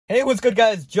Hey, what's good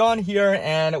guys? John here,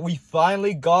 and we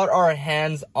finally got our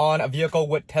hands on a vehicle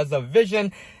with Tesla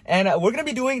Vision, and we're going to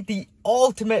be doing the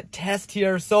ultimate test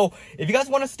here. So if you guys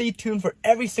want to stay tuned for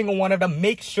every single one of them,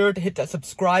 make sure to hit that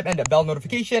subscribe and the bell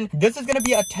notification. This is going to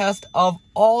be a test of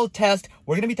all tests.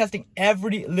 We're going to be testing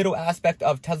every little aspect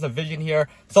of Tesla Vision here.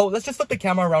 So let's just flip the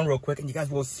camera around real quick and you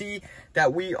guys will see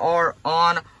that we are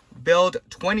on build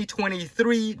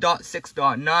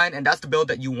 2023.6.9, and that's the build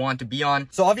that you want to be on.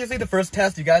 So obviously the first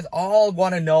test you guys all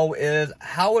want to know is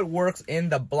how it works in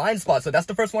the blind spot. So that's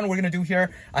the first one we're going to do here.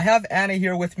 I have Anna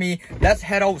here with me. Let's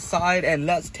head outside and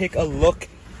let's take a look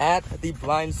at the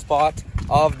blind spot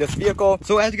of this vehicle.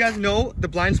 So as you guys know, the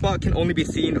blind spot can only be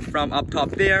seen from up top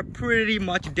there pretty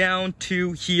much down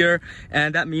to here,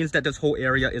 and that means that this whole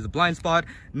area is a blind spot.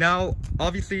 Now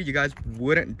obviously you guys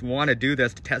wouldn't want to do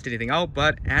this to test anything out,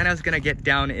 but Anna's gonna get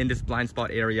down in this blind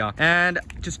spot area and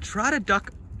just try to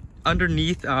duck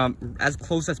underneath as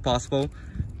close as possible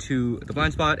to the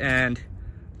blind spot and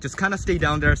just kind of stay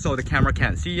down there so the camera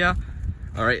can't see ya.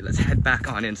 All right, let's head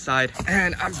back on inside,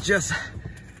 and I'm just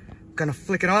gonna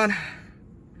flick it on.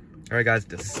 All right guys,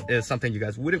 this is something you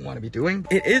guys wouldn't want to be doing.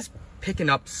 It is picking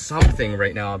up something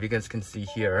right now, if you guys can see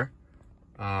here.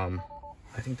 I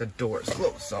think the door is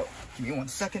closed, so give me 1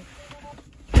 second.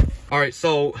 All right,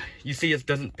 so you see it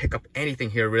doesn't pick up anything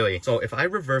here really. So if I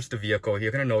reverse the vehicle,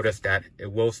 you're gonna notice that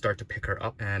it will start to pick her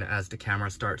up, and as the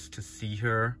camera starts to see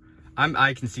her,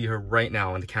 I can see her right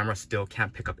now, and the camera still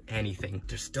can't pick up anything.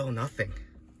 There's still nothing,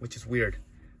 which is weird.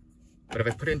 But if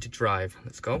I put it into drive,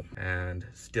 let's go, and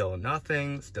still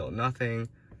nothing, still nothing.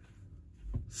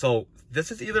 So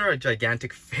this is either a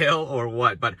gigantic fail or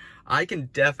what, but I can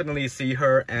definitely see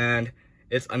her and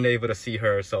it's unable to see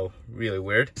her, so really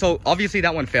weird. So obviously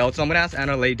that one failed, so I'm gonna ask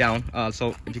Anna to lay down.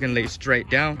 So if you can lay straight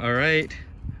down. All right,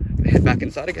 head back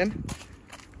inside again.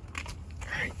 All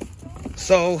right,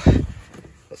 so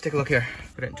let's take a look here.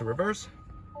 Put it into reverse.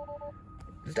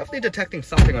 It's definitely detecting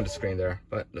something on the screen there,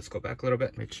 but let's go back a little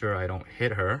bit. Make sure I don't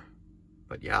hit her.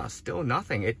 But yeah, still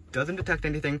nothing. It doesn't detect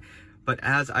anything, but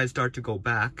as I start to go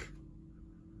back,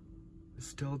 it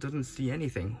still doesn't see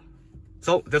anything.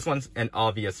 So this one's an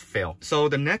obvious fail. So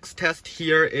the next test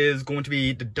here is going to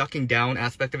be the ducking down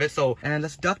aspect of it. So, and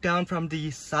let's duck down from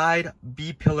the side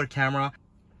B-pillar camera.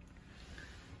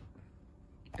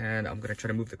 And I'm gonna try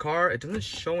to move the car. It doesn't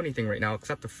show anything right now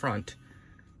except the front.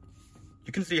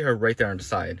 You can see her right there on the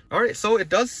side. All right, so it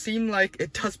does seem like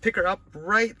it does pick her up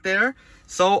right there.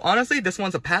 So honestly, this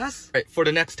one's a pass. All right, for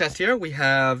the next test here, we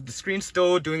have the screen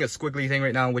still doing a squiggly thing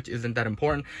right now, which isn't that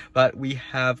important, but we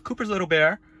have Cooper's little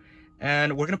bear,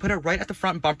 and we're gonna put it right at the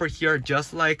front bumper here,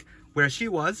 just like where she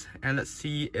was, and let's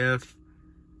see if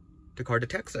the car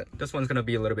detects it. This one's gonna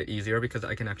be a little bit easier because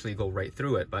I can actually go right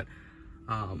through it, but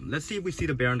let's see if we see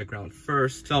the bear on the ground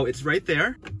first. So it's right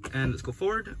there, and let's go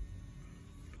forward.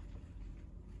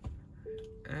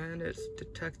 And it's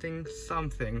detecting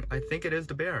something. I think it is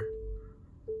the bear.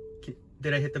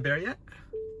 Did I hit the bear yet?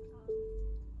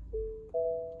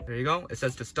 There you go. It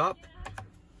says to stop.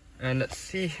 And let's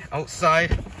see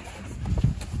outside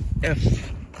if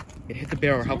it hit the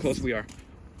bear or how close we are.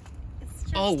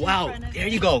 Oh wow, there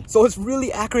you go. So it's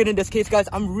really accurate in this case, guys.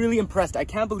 I'm really impressed. I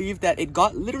can't believe that it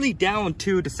got literally down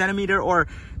to the centimeter, or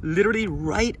literally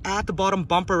right at the bottom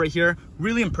bumper right here.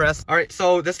 Really impressed. All right,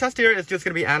 so this test here is just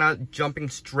gonna be Anna jumping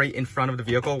straight in front of the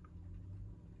vehicle.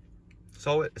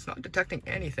 So it's not detecting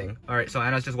anything. All right, so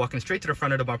Anna's just walking straight to the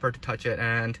front of the bumper to touch it,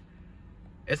 and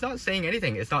it's not saying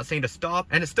anything. It's not saying to stop,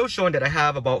 and it's still showing that I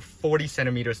have about 40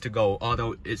 centimeters to go,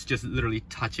 although it's just literally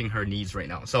touching her knees right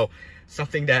now. So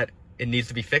something that it needs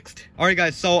to be fixed. All right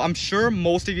guys, so I'm sure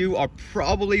most of you are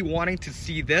probably wanting to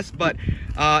see this, but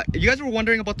you guys were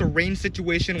wondering about the rain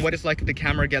situation, what it's like if the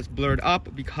camera gets blurred up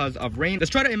because of rain.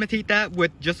 Let's try to imitate that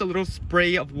with just a little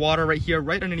spray of water right here,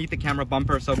 right underneath the camera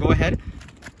bumper. So go ahead.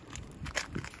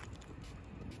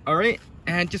 All right,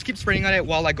 and just keep spraying on it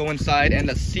while I go inside, and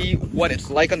let's see what it's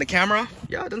like on the camera.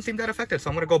 Yeah, it doesn't seem that effective, so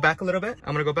I'm gonna go back a little bit.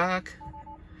 I'm gonna go back.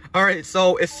 All right,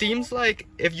 so it seems like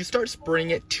if you start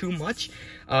spraying it too much,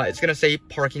 it's gonna say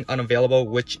parking unavailable,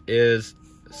 which is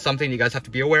something you guys have to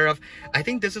be aware of. I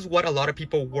think this is what a lot of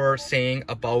people were saying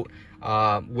about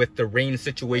with the rain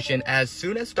situation. As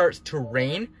soon as it starts to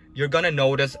rain, you're gonna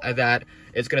notice that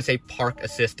it's gonna say park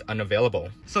assist unavailable.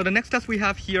 So the next test we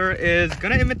have here is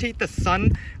gonna imitate the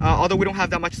sun. Although we don't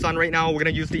have that much sun right now, we're gonna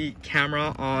use the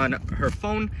camera on her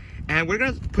phone, and we're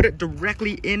gonna put it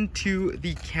directly into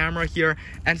the camera here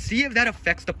and see if that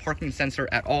affects the parking sensor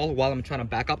at all while I'm trying to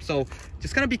back up. So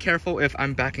just gonna be careful if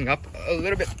I'm backing up a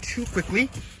little bit too quickly.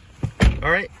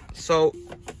 All right, so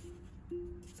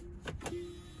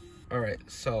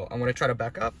I'm gonna try to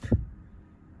back up.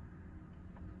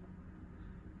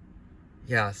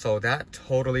 Yeah, so that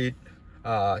totally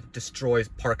destroys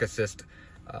park assist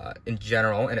in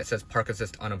general, and it says park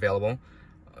assist unavailable.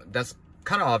 That's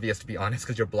kind of obvious, to be honest,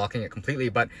 because you're blocking it completely.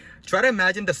 But try to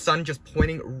imagine the sun just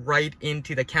pointing right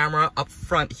into the camera up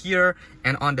front here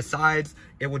and on the sides.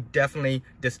 It would definitely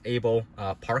disable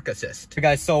park assist. Okay,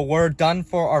 guys, so we're done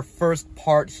for our first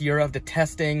part here of the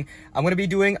testing. I'm going to be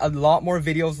doing a lot more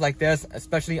videos like this,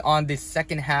 especially on the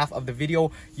second half of the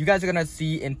video. You guys are going to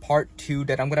see in part 2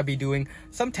 that I'm going to be doing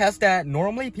some tests that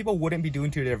normally people wouldn't be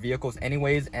doing to their vehicles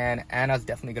anyways, and Anna's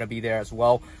definitely going to be there as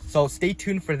well. So stay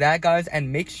tuned for that, guys,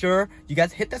 and make sure you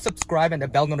guys hit the subscribe and the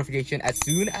bell notification. As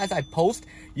soon as I post,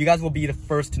 you guys will be the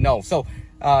first to know. So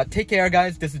take care,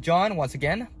 guys. This is John. Once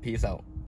again, peace out.